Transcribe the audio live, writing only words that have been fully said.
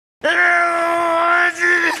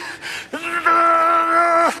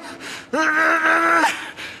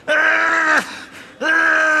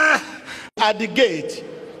At the gate,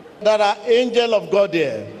 there are angels of God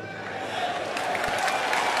there.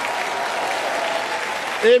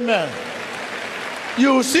 Amen.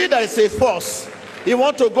 You see there is a force. He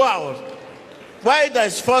wants to go out. Why there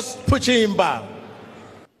is force pushing him back?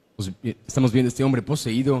 Estamos viendo este hombre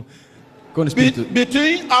poseído con espíritu.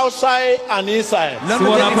 Between outside and inside. Il y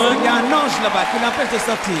a un ange là-bas qui l'empêche de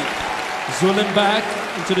sortir. Zooming back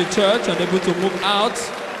into the church and able to move out.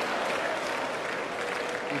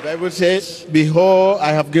 The Bible says, behold,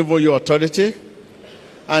 I have given you authority,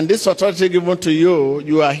 and this authority given to you,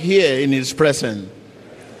 you are here in his presence.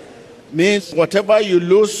 Means whatever you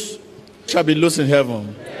lose shall be loose in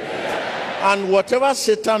heaven. And whatever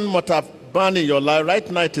Satan must have bound in your life, right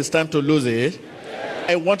now it is time to lose it.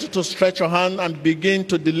 I want you to stretch your hand and begin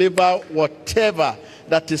to deliver whatever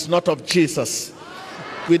that is not of Jesus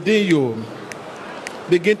within you.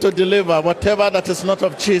 Begin to deliver whatever that is not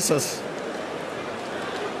of Jesus.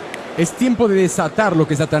 Es tiempo de desatar lo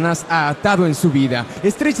que Satanás ha atado en su vida.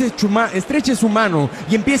 Estreche su mano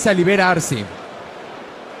y empiece a liberarse.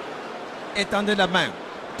 Étendez la main.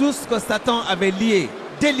 Tout ce que Satan avait lié,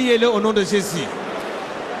 déliez-le au nom de Jésus.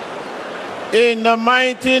 In the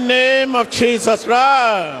mighty name of Jesus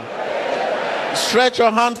Christ. Stretch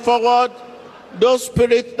your hand forward. Those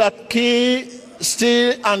spirits that kill,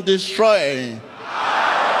 steal, and destroy.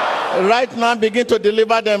 Right now, begin to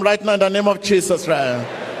deliver them right now in the name of Jesus Christ.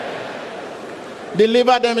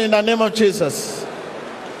 Deliver them in the name of Jesus.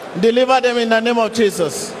 Deliver them in the name of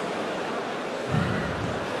Jesus.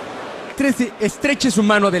 Estreche su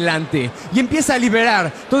mano adelante y empieza a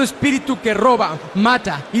liberar todo espíritu que roba,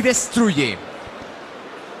 mata y destruye.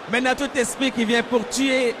 Maintenant, tout esprit qui vient pour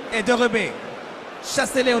tuer et dérober,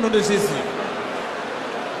 chassez-les au nom de Jésus.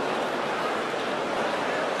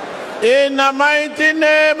 In the mighty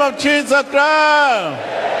name of Jesus Christ.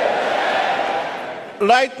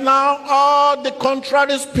 Right now, all the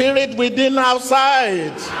contrary spirit within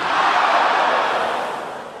outside.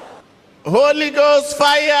 Holy Ghost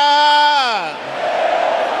fire.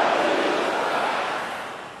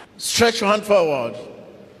 Stretch your hand forward.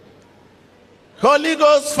 Holy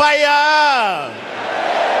Ghost fire.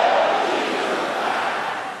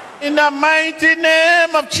 In the mighty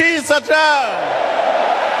name of Jesus Christ.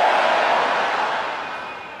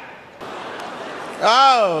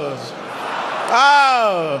 Out.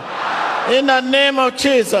 Out. In the name of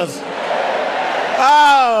Jesus.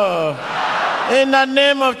 Out. In the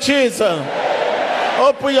name of Jesus.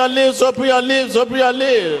 Open your lips, open your lips, open your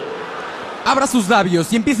lips. Abra sus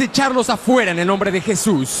labios y empiece a echarlos afuera en el nombre de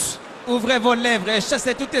Jesús. Ouvrez vos lèvres et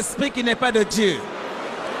chassez tout esprit qui n'est pas de Dieu.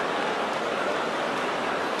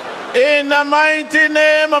 In the mighty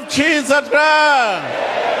name of Jesus Christ.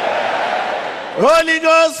 Holy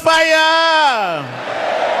Ghost fire.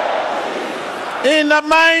 In the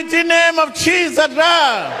mighty name of Jesus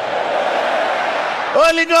Christ.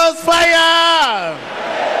 Holy Ghost fire.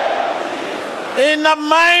 In the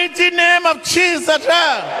mighty name of Jesus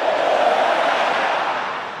Christ.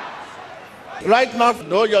 Right now,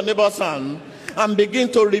 know your neighbor's hand and begin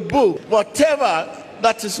to rebuke whatever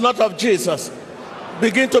that is not of Jesus.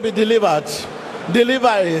 Begin to be delivered.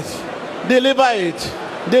 Deliver it. Deliver it.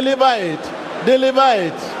 Deliver it. Deliver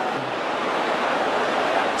it.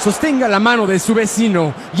 Sostenga la mano de su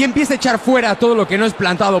vecino y empiece a echar fuera todo lo que no es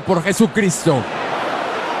plantado por Jesucristo.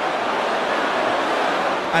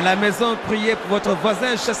 À la maison, priez pour votre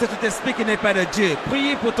voisin, chassez tout esprit qui n'est pas de Dieu.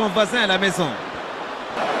 Priez pour ton voisin à la maison.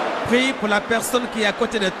 Prie pour la personne qui est à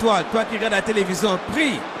côté de toi, toi qui regardes la télévision.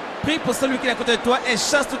 Prie. Prie pour celui qui est à côté de toi et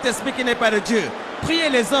chasse tout esprit qui n'est pas de Dieu. Priez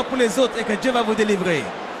les uns pour les autres et que Dieu va vous délivrer.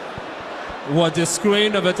 Watch the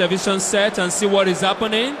screen of the television set and see what is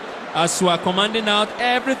happening as you are commanding out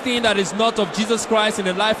everything that is not of Jesus Christ in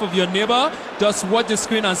the life of your neighbor. Just watch the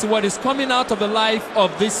screen and see what is coming out of the life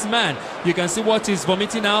of this man. You can see what he's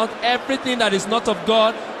vomiting out. Everything that is not of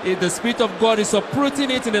God, the Spirit of God is uprooting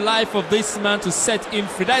it in the life of this man to set him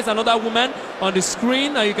free. That is another woman on the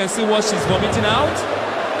screen, and you can see what she's vomiting out.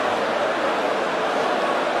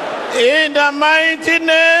 In the mighty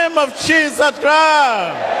name of Jesus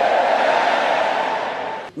Christ.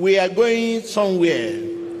 We are going somewhere,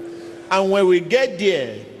 and when we get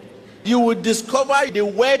there, you will discover the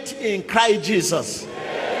wealth in Christ Jesus.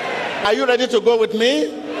 Are you ready to go with me?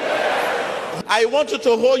 I want you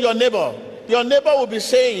to hold your neighbor. Your neighbor will be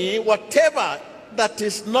saying whatever that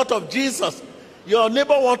is not of Jesus, your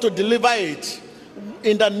neighbor wants to deliver it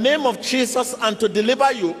in the name of Jesus and to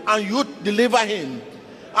deliver you, and you deliver him.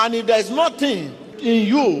 And if there is nothing in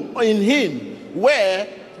you or in him where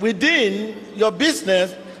within your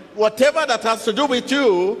business, whatever that has to do with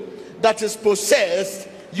you that is possessed,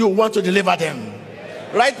 you want to deliver them.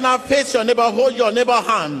 Right now, face your neighbor, hold your neighbor's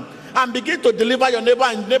hand, and begin to deliver your neighbor,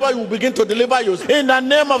 and neighbor will begin to deliver you. In the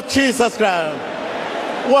name of Jesus Christ.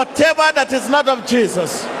 Whatever that is not of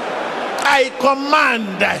Jesus, I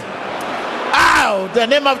command out in the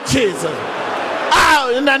name of Jesus.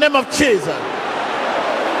 Out in the name of Jesus.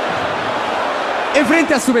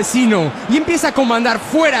 Enfrenta a su vecino y empieza a comandar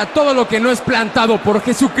fuera todo lo que no es plantado por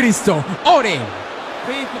Jesucristo. Ore.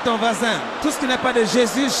 Prie pour ton voisin. Tout ce qui n'est pas de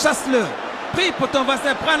Jésus, chasse-le. Prie pour ton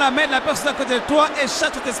voisin. Prends la main de la personne à côté de toi et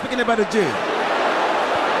chasse tout esprit qui n'est pas de Dieu.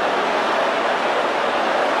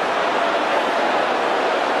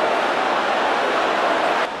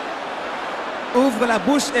 Ouvre la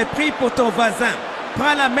bouche et prie pour ton voisin.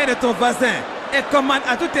 Prends la main de ton voisin et commande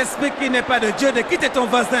à tout esprit qui n'est pas de Dieu de quitter ton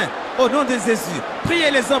voisin au nom de Jésus. Priez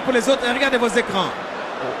les uns pour les autres et regardez vos écrans.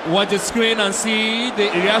 Watch the screen and see the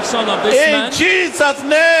reaction of this In man. Jesus'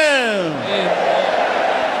 name.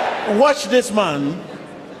 Watch this man.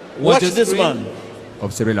 Watch the this screen. man.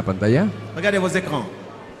 Observe la pantalla. Regardez vos écrans.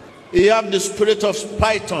 He have the spirit of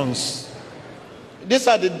pythons. These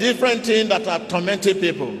are the different things that are tormenting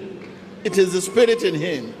people. It is the spirit in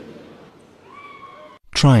him.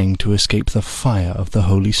 Trying to escape the fire of the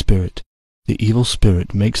Holy Spirit, the evil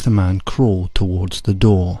spirit makes the man crawl towards the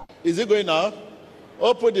door. Is it going now?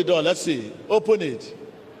 Open the door. Let's see. Open it.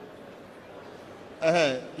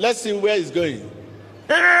 Let's see where it's going.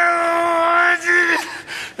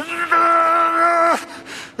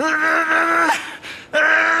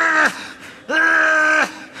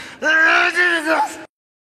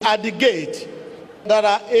 At the gate, there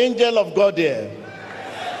are angels of God there.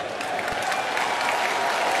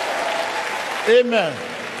 Amen.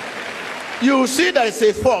 You see there is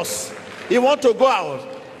a force. He want to go out.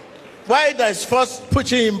 Why there is force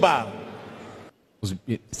pushing him back?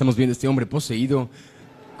 Estamos viendo a este hombre poseído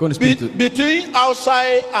con espíritu. Between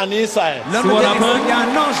outside and inside. L'homme what de happened? il y a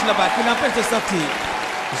un ange là-bas qui l'empêche de sortir.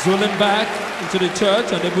 Zooming back into the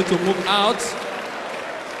church and able to move out.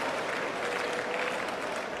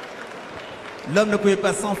 L'homme ne pouvait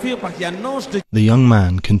pas s'enfuir parce qu'il y a un ange de The young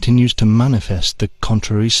man continues to manifest the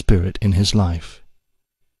contrary spirit in his life.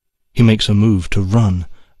 He makes a move to run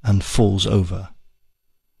and falls over.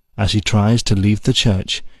 As he tries to leave the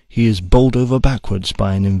church, he is bowled over backwards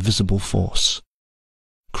by an invisible force.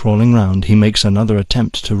 Crawling round, he makes another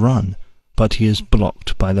attempt to run, but he is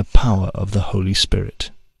blocked by the power of the Holy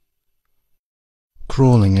Spirit.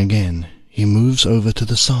 Crawling again, he moves over to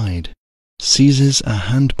the side, seizes a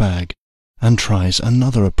handbag, and tries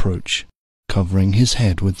another approach, covering his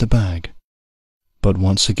head with the bag. But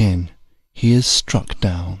once again, he is struck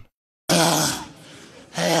down.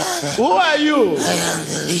 Who are you? I am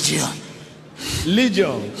the Legion.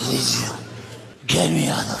 Legion. Legion. Get me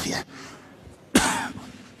out of here.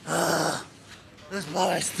 This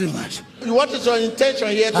power is too much. What is your intention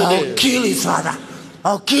here today? I'll kill his father.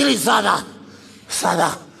 I'll kill his father.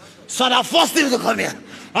 Father, forced him to come here.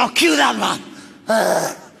 I'll kill that man.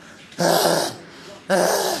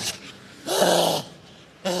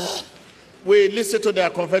 We listen to their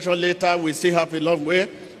confession later. We still have a long way.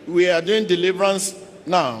 We are doing deliverance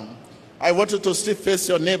now. I want you to still face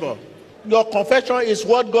your neighbor. Your confession is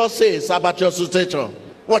what God says about your situation.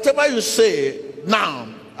 Whatever you say now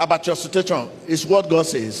about your situation is what God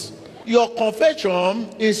says. Your confession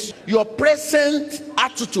is your present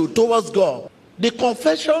attitude towards God. The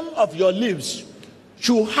confession of your lips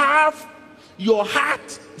should have your heart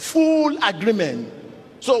full agreement.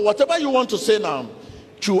 So whatever you want to say now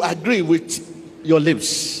should agree with your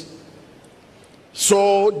lips.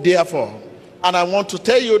 So therefore, and I want to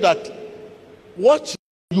tell you that what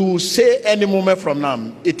you say any moment from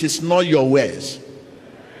now, it is not your words.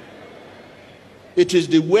 It is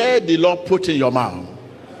the word the Lord put in your mouth.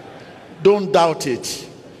 Don't doubt it.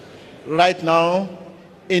 Right now,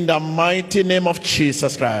 in the mighty name of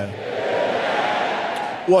Jesus Christ.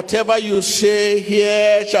 Whatever you say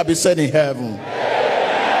here shall be said in heaven.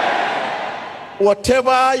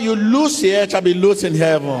 Whatever you lose here shall be loosed in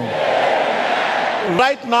heaven.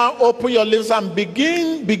 Right now, open your lips and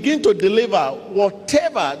begin to deliver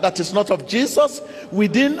whatever that is not of Jesus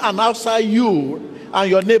within and outside you and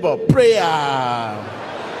your neighbor. Prayer.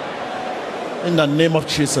 In the name of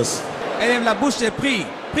Jesus. Élève la bouche et prie.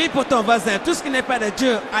 Prie pour ton voisin. Tout ce qui n'est pas de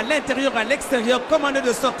Dieu, à l'intérieur, à l'extérieur, commande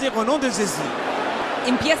de sortir au nom de Jésus.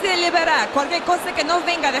 Empiece a liberar cualquier cosa que no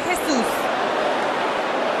venga de Jesús.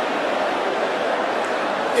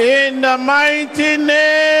 In the mighty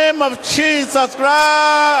name of Jesus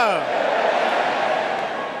Christ.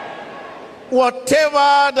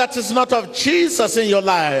 Whatever that is not of Jesus in your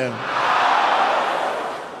life,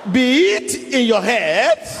 be it in your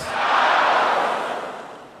head,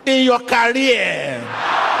 in your career,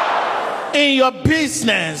 in your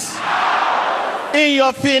business, in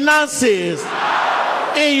your finances,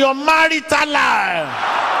 in your marital life,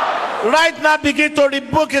 right now begin to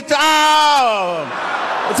rebuke it out.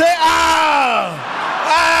 Say out,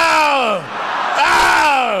 out,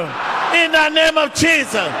 out, in the name of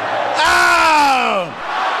Jesus, out.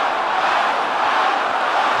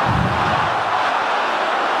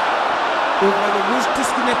 Ouvrez le bouche, tout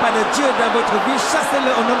ce qui n'est pas de Dieu dans votre vie,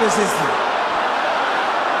 chassez-le au nom de Jésus.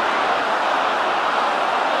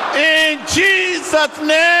 In Jesus'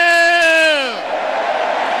 name.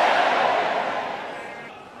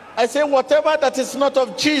 I say whatever that is not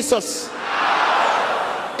of Jesus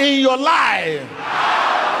in your life,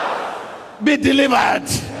 be delivered.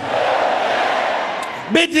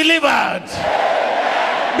 Be delivered.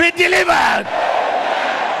 Be delivered.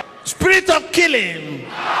 Spirit of killing,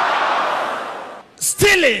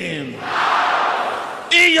 stealing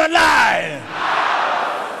in your life,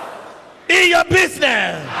 in your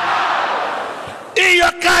business, in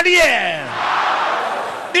your career,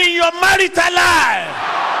 in your marital life,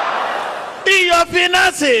 in your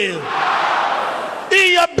finances,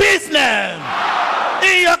 in your business,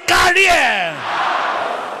 in your career.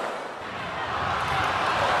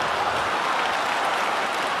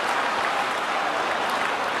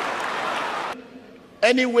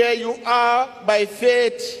 Anywhere you are, by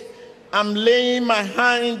faith, I'm laying my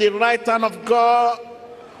hand, the right hand of God,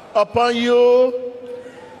 upon you,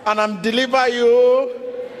 and I'm deliver you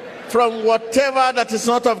from whatever that is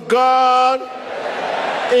not of God,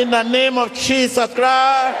 in the name of Jesus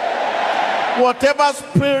Christ. Whatever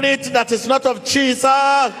spirit that is not of Jesus,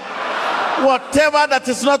 whatever that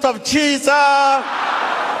is not of Jesus,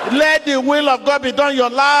 let the will of God be done in your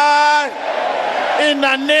life, in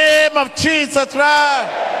the name of Jesus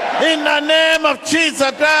Christ. In the name of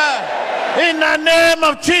Jesus Christ. In the name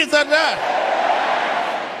of Jesus Christ.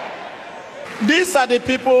 These are the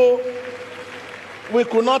people we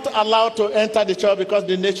could not allow to enter the church because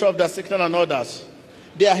the nature of the sickness and others.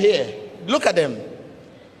 They are here. Look at them.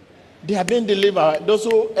 They have been delivered. Those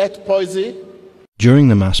who ate poison. During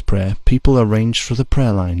the Mass prayer, people arranged for the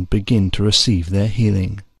prayer line begin to receive their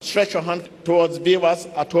healing. Stretch your hand towards viewers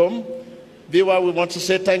at home. Viewer, we want to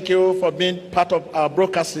say thank you for being part of our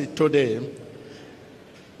broadcast today.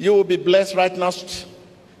 You will be blessed right now.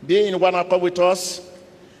 Be in one accord with us.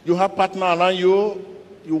 You have partner around you.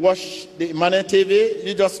 You watch the Emmanuel TV.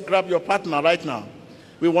 You just grab your partner right now.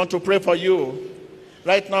 We want to pray for you.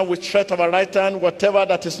 Right now, we stretch our right hand. Whatever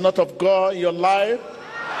that is not of God in your life,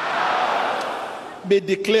 be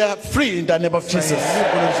declared free in the name of Jesus.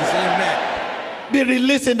 Amen. Be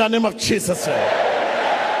released in the name of Jesus.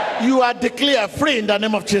 You are declared free in the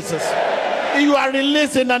name of Jesus. You are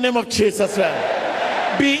released in the name of Jesus.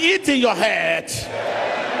 Be it in your head.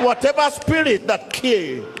 Whatever spirit that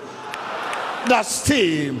kill, that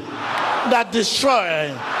steal, that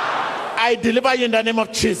destroy, I deliver you in the name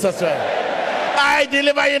of Jesus. I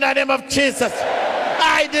deliver you in the name of Jesus.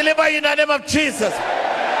 I deliver you in the name of Jesus.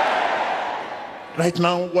 Right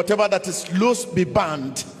now, whatever that is loose, be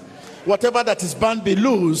banned. Whatever that is banned, be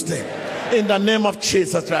loosed. In the name of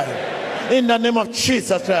Jesus Christ. In the name of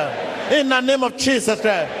Jesus Christ. In the name of Jesus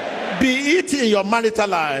Christ. Be it in your marital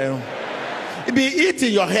life. Be it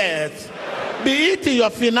in your health. Be it in your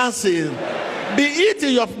finances. Be it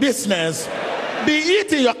in your business. Be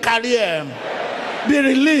it in your career. Be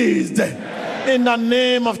released in the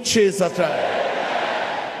name of Jesus Christ.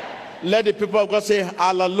 Let the people of God say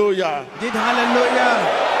hallelujah. Dites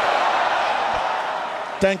hallelujah.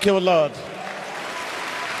 Thank you, Lord.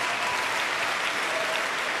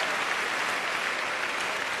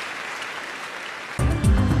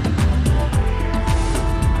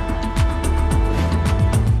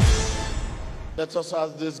 Let us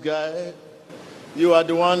ask this guy. You are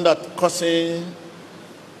the one that causing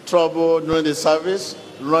trouble during the service,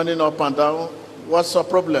 running up and down. What's the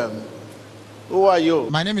problem? Who are you?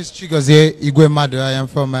 My name is Chigozie Igwemadu. I am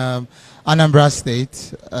from Anambra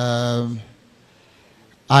State.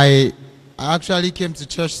 I actually came to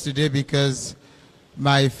church today because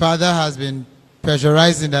my father has been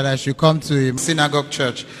pressurizing that I should come to a synagogue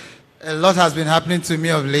church. A lot has been happening to me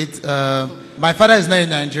of late. My father is not in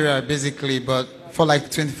Nigeria, basically, but for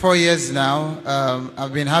like 24 years now,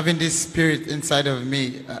 I've been having this spirit inside of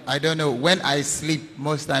me. I don't know, when I sleep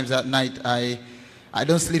most times at night, I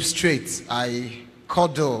don't sleep straight. I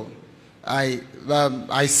cuddle. I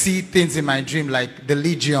see things in my dream like the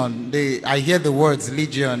Legion. I hear the words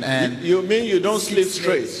Legion. And you mean you don't sleep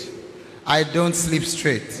straight? I don't sleep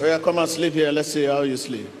straight. Oh, yeah, come and sleep here. Let's see how you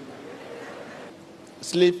sleep.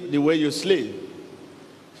 Sleep the way you sleep.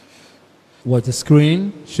 Was the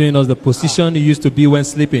screen showing us the position you used to be when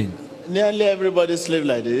sleeping? Nearly everybody sleep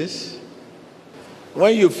like this.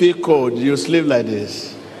 When you feel cold, you sleep like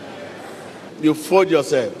this. You fold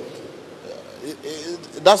yourself.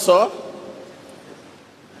 That's all.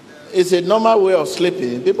 It's a normal way of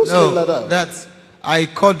sleeping. People sleep like that. That's, I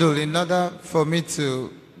cuddle in order for me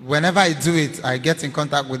to, whenever I do it, I get in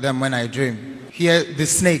contact with them when I dream. Here, the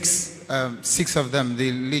snakes, 6 of them,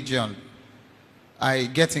 the legion. I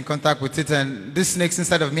get in contact with it, and this snakes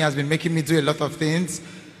inside of me has been making me do a lot of things.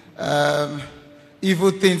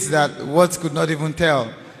 Evil things that words could not even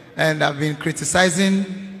tell. And I've been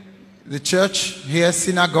criticizing the church here,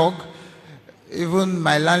 synagogue. Even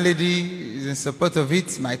my landlady is in support of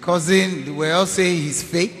it. My cousin, they were all saying he's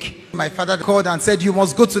fake. My father called and said, you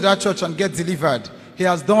must go to that church and get delivered. He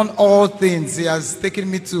has done all things. He has taken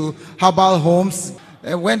me to herbal homes.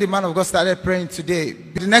 And when the man of God started praying today,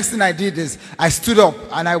 the next thing I did is I stood up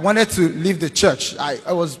and I wanted to leave the church.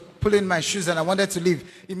 I was pulling my shoes and I wanted to leave.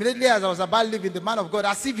 Immediately as I was about leaving, the man of God,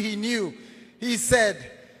 as if he knew, he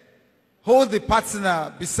said, hold the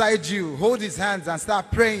partner beside you, hold his hands and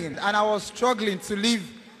start praying. And I was struggling to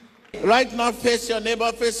leave. Right now, face your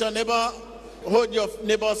neighbor, hold your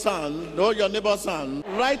neighbor's hand, hold your neighbor's hand.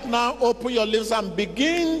 Right now, open your lips and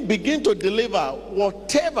begin to deliver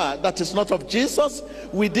whatever that is not of Jesus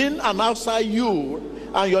within and outside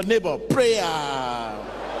you and your neighbor. Prayer.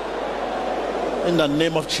 In the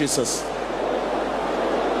name of Jesus.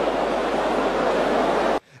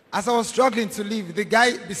 As I was struggling to leave, the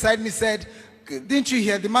guy beside me said, didn't you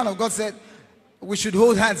hear? The man of God said, we should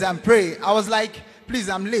hold hands and pray. I was like, please,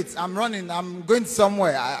 I'm late. I'm running. I'm going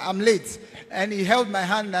somewhere. I'm late. And he held my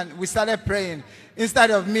hand and we started praying. Instead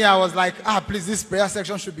of me, I was like, please, this prayer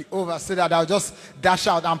section should be over so that I'll just dash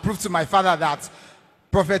out and prove to my father that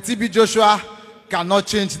Prophet TB Joshua cannot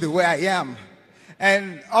change the way I am.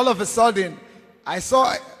 And all of a sudden, I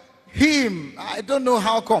saw him. I don't know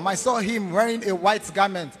how come. I saw him wearing a white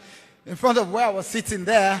garment in front of where I was sitting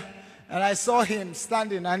there. And I saw him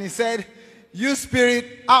standing and he said, you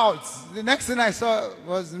spirit out. The next thing I saw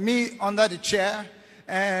was me under the chair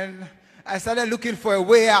and I started looking for a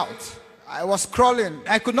way out. I was crawling.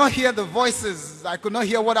 I could not hear the voices. I could not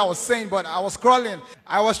hear what I was saying, but I was crawling.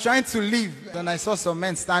 I was trying to leave and I saw some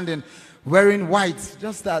men standing wearing white,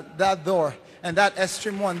 just at that door and that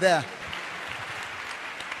extreme one there.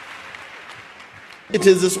 It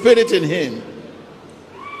is the spirit in him.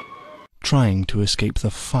 Trying to escape the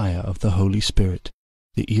fire of the Holy Spirit,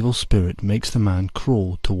 the evil spirit makes the man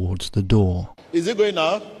crawl towards the door. Is it going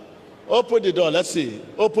now? Open the door. Let's see.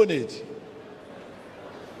 Open it.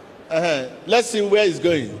 Let's see where it's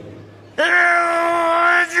going.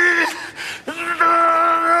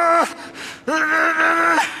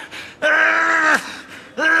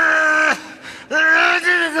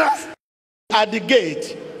 At the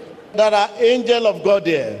gate, there are angels of God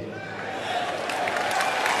there.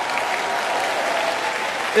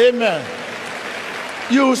 Amen.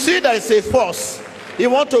 You see there is a force. He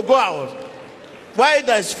wants to go out. Why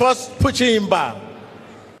there is force pushing him back?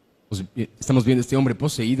 Estamos viendo este hombre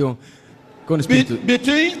poseído con espíritu.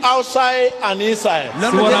 Between outside and inside.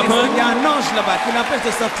 L'homme de l'extérieur, il y a un ange là-bas qui l'empêche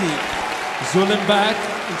de sortir. Zooming back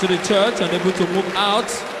into the church and able to move out.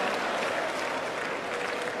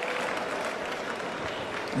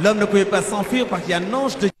 L'homme ne pouvait pas s'enfuir parce qu'il y a un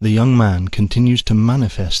ange de... The young man continues to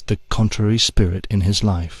manifest the contrary spirit in his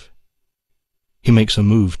life. He makes a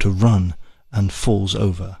move to run and falls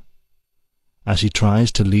over. As he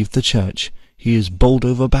tries to leave the church, he is bowled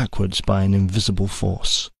over backwards by an invisible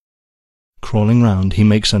force. Crawling round, he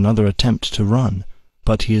makes another attempt to run,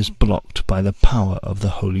 but he is blocked by the power of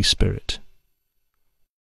the Holy Spirit.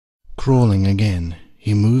 Crawling again,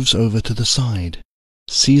 he moves over to the side,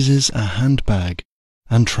 seizes a handbag,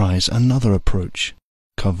 and tries another approach,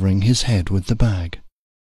 covering his head with the bag.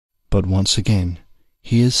 But once again,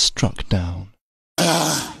 he is struck down.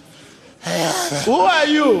 Who are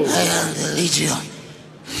you? I am the Legion.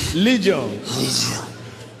 Legion. Legion.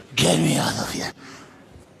 Get me out of here.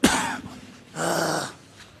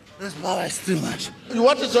 This power is too much.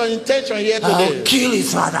 What is your intention here today? I'll kill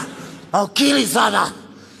his father. I'll kill his father.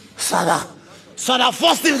 Father,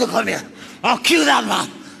 force him to come here. I'll kill that man.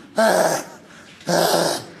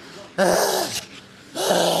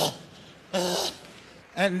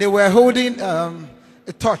 And they were holding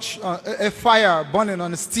a torch, a fire burning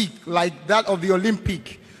on a stick like that of the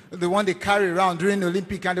Olympic, the one they carry around during the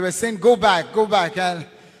Olympic, and they were saying, go back, and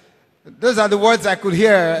those are the words I could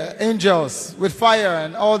hear, angels with fire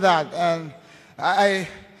and all that. And I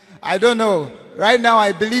I don't know. Right now,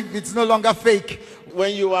 I believe it's no longer fake.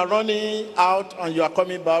 When you are running out and you are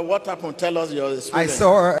coming back, what happened? Tell us your experience. I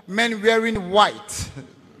saw men wearing white,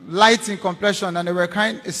 light in complexion, and they were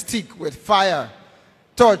carrying a stick with fire.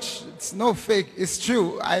 Touch, it's no fake, it's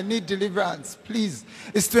true. I need deliverance, please.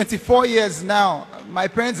 It's 24 years now. My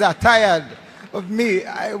parents are tired of me.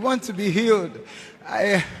 I want to be healed.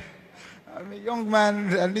 I'm a young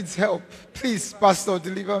man that needs help. Please, Pastor,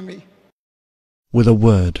 deliver me. With a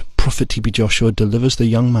word, Prophet TB Joshua delivers the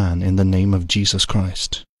young man in the name of Jesus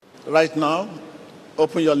Christ. Right now,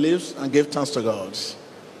 open your lips and give thanks to God.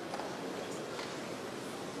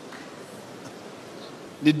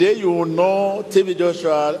 The day you will know TB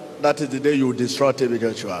Joshua, that is the day you will destroy TB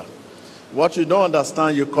Joshua. What you don't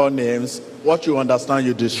understand, you call names. What you understand,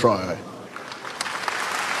 you destroy.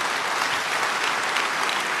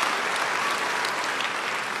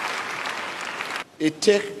 It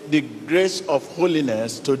takes the grace of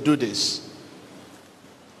holiness to do this.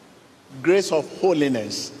 Grace of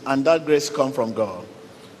holiness, and that grace comes from God.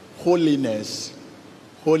 Holiness,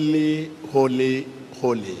 holy, holy,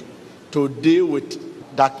 holy. To deal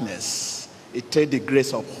with darkness, it takes the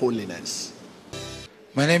grace of holiness.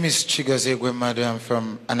 My name is Chigozie Gwemadu. I'm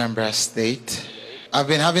from Anambra State. I've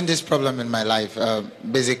been having this problem in my life.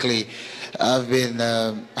 Basically, I've been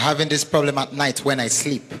having this problem at night when I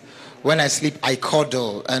sleep. When I sleep, I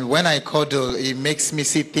cuddle. And when I cuddle, it makes me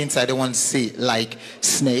see things I don't want to see, like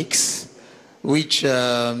snakes, which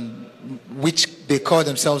they call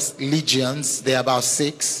themselves legions. They're about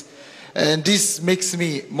 6. And this makes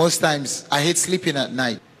me, most times, I hate sleeping at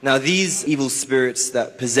night. Now, these evil spirits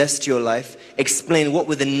that possessed your life, explain what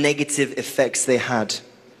were the negative effects they had.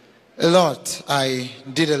 A lot. I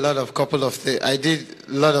did a lot of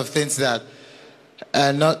things that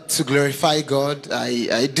are not to glorify God.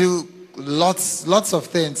 I do lots of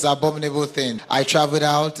things, abominable things. I traveled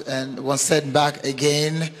out and was sent back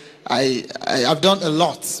again. I've done a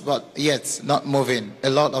lot, but yet not moving. A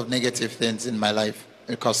lot of negative things in my life.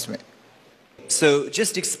 It cost me. So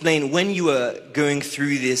just explain, when you were going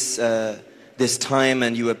through this time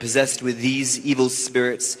and you were possessed with these evil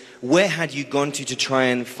spirits, where had you gone to try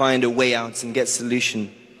and find a way out and get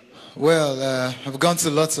solution? Well, I've gone to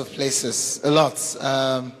lots of places, a lot.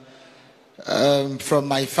 From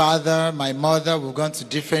my father, my mother, we've gone to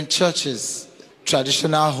different churches,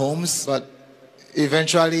 traditional homes, but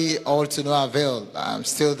eventually all to no avail. I'm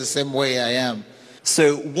still the same way I am.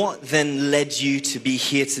 So what then led you to be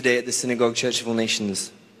here today at the Synagogue Church of All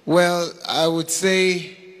Nations? Well, I would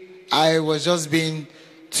say I was just being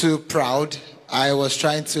too proud. I was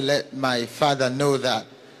trying to let my father know that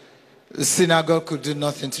the synagogue could do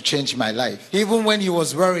nothing to change my life. Even when he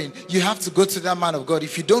was worrying, you have to go to that man of God.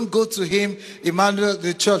 If you don't go to him, Emmanuel,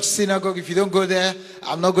 the church, synagogue, if you don't go there,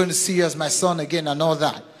 I'm not going to see you as my son again and all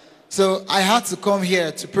that. So I had to come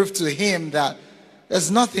here to prove to him that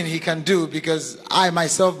there's nothing he can do, because I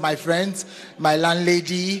myself, my friends, my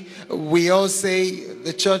landlady, we all say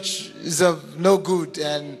the church is of no good,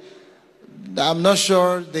 and I'm not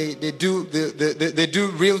sure they do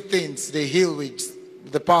real things. They heal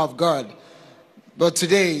with the power of God. But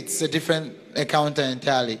today it's a different encounter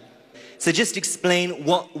entirely. So just explain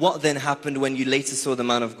what then happened when you later saw the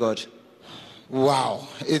man of God. Wow,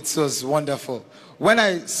 it was wonderful. When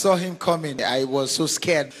I saw him coming, I was so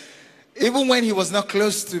scared. Even when he was not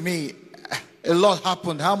close to me, a lot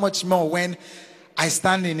happened. How much more when I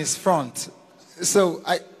stand in his front? So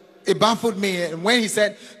it baffled me. And when he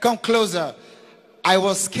said, "Come closer," I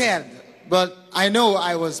was scared. But I know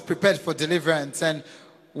I was prepared for deliverance. And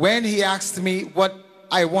when he asked me what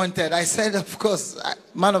I wanted, I said, "Of course,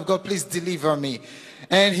 man of God, please deliver me."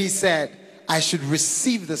 And he said, I should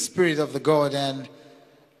receive the Spirit of the God. And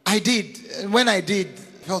I did. And when I did,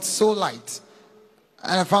 I felt so light.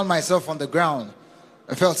 And I found myself on the ground.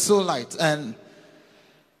 I felt so light, and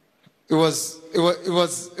it was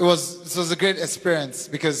a great experience,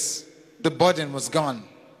 because the burden was gone.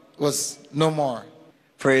 It was no more.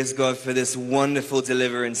 Praise God for this wonderful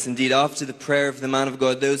deliverance. Indeed, after the prayer of the man of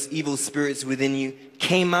God, those evil spirits within you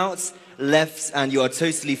came out, left, and you are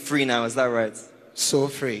totally free now. Is that right? So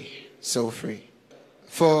free, so free.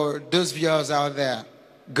 For those viewers out there,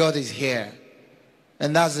 God is here,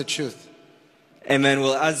 and that's the truth. Amen.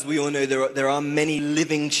 Well, as we all know, there are many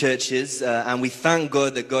living churches, and we thank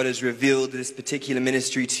God that God has revealed this particular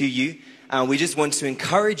ministry to you. And we just want to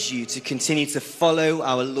encourage you to continue to follow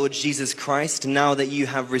our Lord Jesus Christ now that you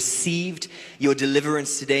have received your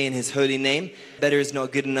deliverance today in His holy name. Better is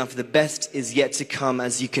not good enough. The best is yet to come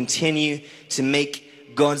as you continue to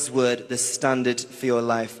make God's word the standard for your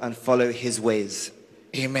life and follow His ways.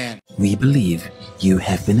 Amen. We believe you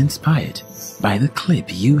have been inspired by the clip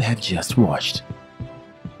you have just watched.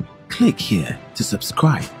 Click here to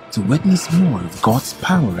subscribe to witness more of God's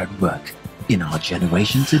power at work in our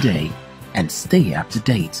generation today and stay up to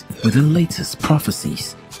date with the latest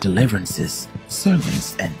prophecies, deliverances,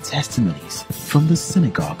 sermons, and testimonies from the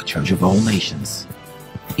Synagogue Church of All Nations.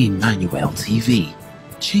 Emmanuel TV,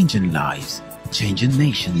 changing lives, changing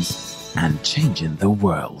nations, and changing the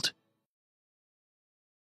world.